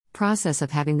process of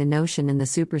having the notion in the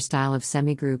superstyle of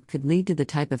semigroup could lead to the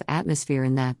type of atmosphere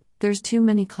in that there's too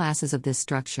many classes of this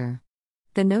structure.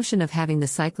 The notion of having the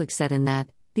cyclic set in that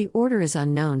the order is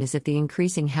unknown is if the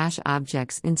increasing hash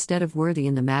objects instead of worthy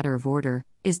in the matter of order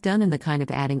is done in the kind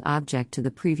of adding object to the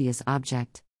previous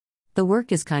object. The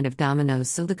work is kind of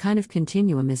dominoes, so the kind of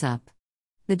continuum is up.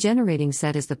 The generating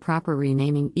set is the proper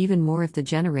renaming even more if the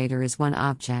generator is one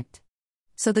object.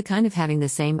 So the kind of having the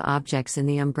same objects in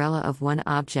the umbrella of one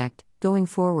object, going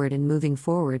forward and moving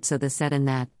forward, so the set in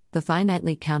that the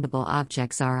finitely countable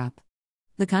objects are up.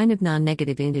 The kind of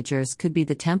non-negative integers could be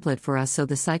the template for us, so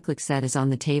the cyclic set is on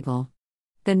the table.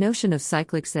 The notion of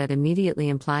cyclic set immediately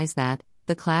implies that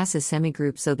the class is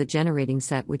semigroup, so the generating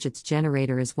set, which its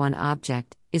generator is one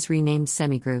object, is renamed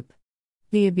semigroup.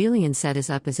 The abelian set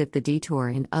is up as if the detour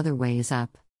in other way is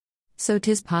up. So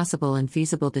 'tis possible and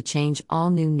feasible to change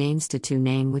all new names to two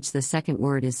name which the second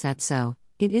word is set, so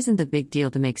it isn't a big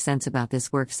deal to make sense about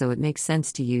this work, so it makes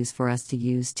sense to use for us to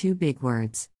use two big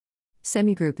words.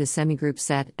 Semigroup is semigroup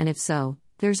set, and if so,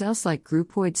 there's else like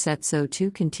groupoid set, so two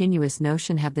continuous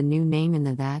notion have the new name in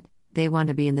the that they want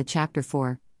to be in the chapter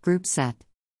 4, group set.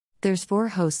 There's 4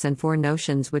 hosts and 4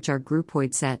 notions which are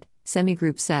groupoid set,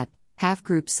 semigroup set, half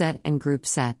group set and group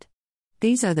set.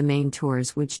 These are the main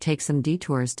tours which take some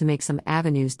detours to make some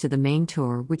avenues to the main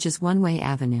tour, which is one-way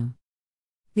avenue.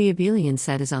 The abelian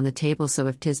set is on the table, so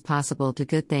if 'tis possible, the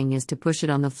good thing is to push it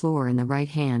on the floor in the right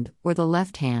hand or the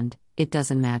left hand, it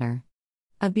doesn't matter.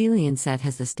 Abelian set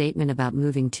has the statement about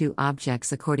moving two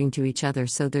objects according to each other,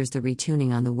 so there's the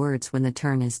retuning on the words when the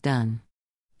turn is done.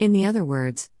 In the other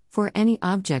words, for any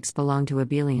objects belong to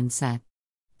abelian set.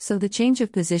 So the change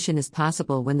of position is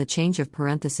possible when the change of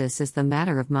parenthesis is the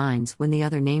matter of minds when the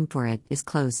other name for it is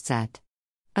closed set.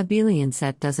 Abelian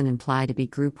set doesn't imply to be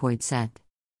groupoid set.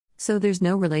 So there's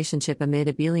no relationship amid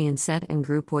abelian set and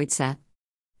groupoid set.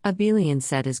 Abelian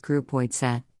set is groupoid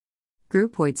set.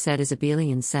 Groupoid set is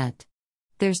abelian set.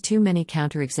 There's too many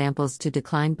counterexamples to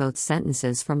decline both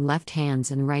sentences from left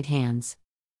hands and right hands.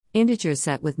 Integer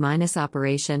set with minus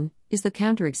operation is the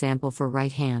counterexample for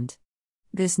right hand.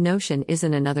 This notion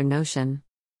isn't another notion.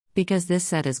 Because this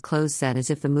set is closed set as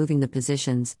if the moving the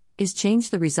positions is change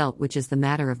the result, which is the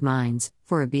matter of minds,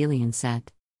 for abelian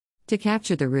set. To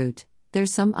capture the root,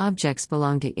 there's some objects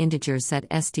belong to integer set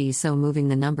st, so moving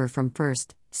the number from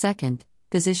first, second,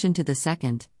 position to the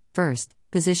second, first,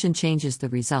 position changes the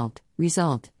result,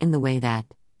 in the way that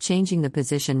changing the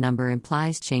position number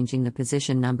implies changing the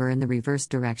position number in the reverse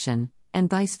direction, and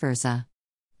vice versa.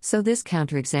 So this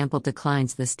counterexample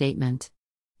declines the statement.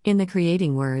 In the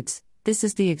creating words, this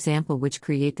is the example which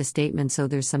create the statement, so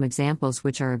there's some examples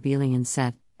which are abelian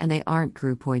set, and they aren't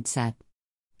groupoid set.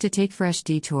 To take fresh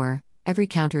detour, every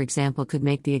counterexample could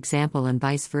make the example and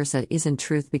vice versa isn't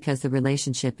truth because the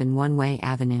relationship in one-way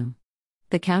avenue.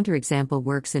 The counterexample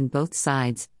works in both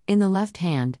sides. In the left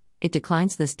hand, it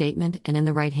declines the statement, and in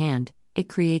the right hand, it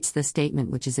creates the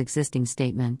statement which is existing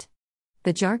statement.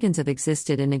 The jargons of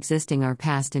existed and existing are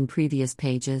passed in previous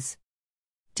pages.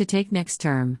 To take next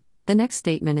term, the next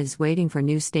statement is waiting for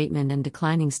new statement and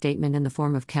declining statement in the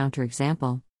form of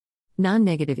counterexample.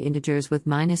 Non-negative integers with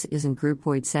minus isn't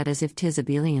groupoid set as if 'tis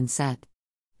abelian set.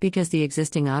 Because the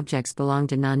existing objects belong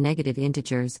to non-negative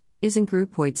integers, isn't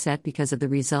groupoid set because of the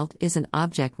result isn't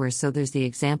object where, so there's the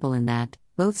example in that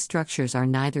both structures are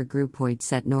neither groupoid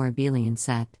set nor abelian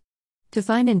set. To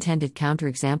find intended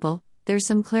counterexample, there's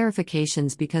some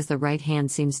clarifications because the right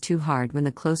hand seems too hard when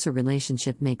the closer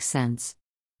relationship makes sense.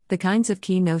 The kinds of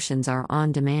key notions are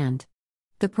on demand.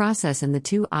 The process and the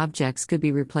two objects could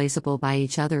be replaceable by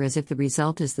each other as if the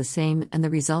result is the same and the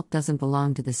result doesn't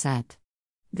belong to the set.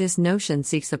 This notion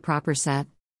seeks the proper set.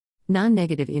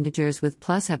 Non-negative integers with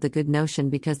plus have the good notion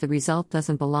because the result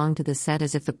doesn't belong to the set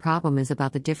as if the problem is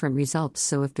about the different results,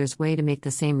 so if there's way to make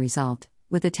the same result,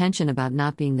 with attention about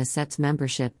not being the set's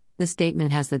membership, the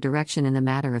statement has the direction in the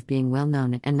matter of being well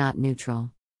known and not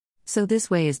neutral. So this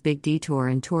way is big detour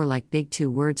and tour like big two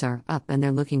words are up and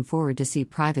they're looking forward to see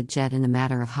private jet in the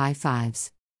matter of high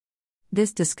fives.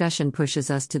 This discussion pushes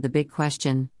us to the big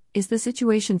question, is the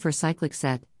situation for cyclic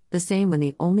set the same when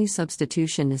the only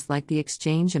substitution is like the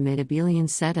exchange amid abelian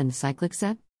set and cyclic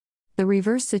set? The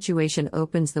reverse situation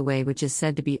opens the way which is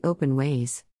said to be open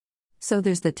ways. So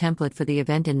there's the template for the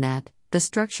event in that the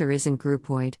structure isn't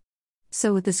groupoid.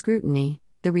 So with the scrutiny,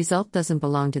 the result doesn't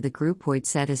belong to the groupoid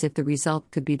set as if the result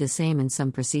could be the same in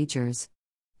some procedures.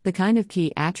 The kind of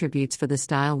key attributes for the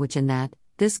style which in that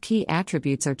this key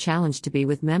attributes are challenged to be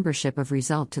with membership of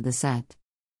result to the set.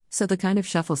 So the kind of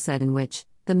shuffle set in which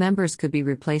the members could be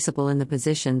replaceable in the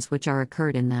positions which are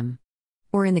occurred in them.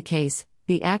 Or in the case,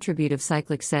 the attribute of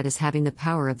cyclic set is having the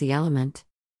power of the element.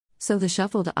 So the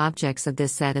shuffled objects of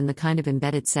this set and the kind of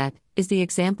embedded set is the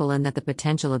example in that the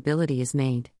potential ability is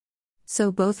made.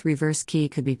 So both reverse key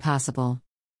could be possible.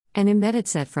 An embedded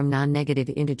set from non-negative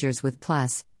integers with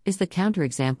plus is the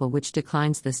counterexample which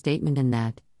declines the statement in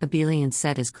that abelian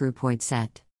set is groupoid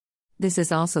set. This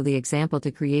is also the example to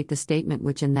create the statement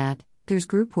which in that there's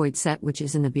groupoid set which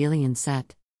is an abelian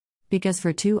set. Because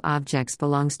for two objects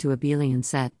belongs to abelian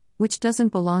set, which doesn't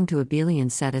belong to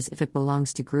abelian set as if it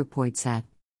belongs to groupoid set.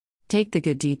 Take the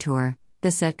good detour,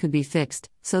 the set could be fixed,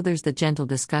 so there's the gentle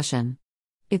discussion.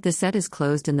 If the set is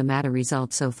closed in the matter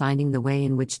result, so finding the way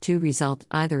in which two result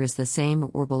either is the same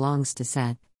or belongs to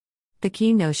set. The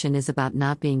key notion is about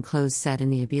not being closed set in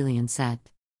the abelian set.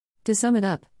 To sum it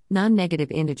up,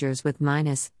 non-negative integers with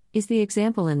minus is the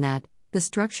example in that the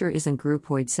structure isn't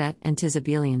groupoid set and 'tis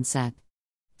abelian set.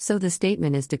 So the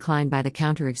statement is declined by the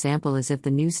counterexample as if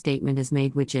the new statement is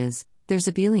made, which is there's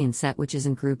abelian set which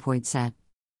isn't groupoid set.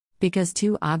 Because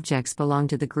two objects belong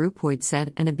to the groupoid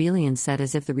set and abelian set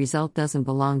as if the result doesn't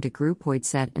belong to groupoid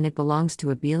set and it belongs to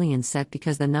abelian set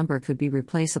because the number could be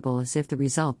replaceable as if the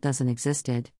result doesn't existed.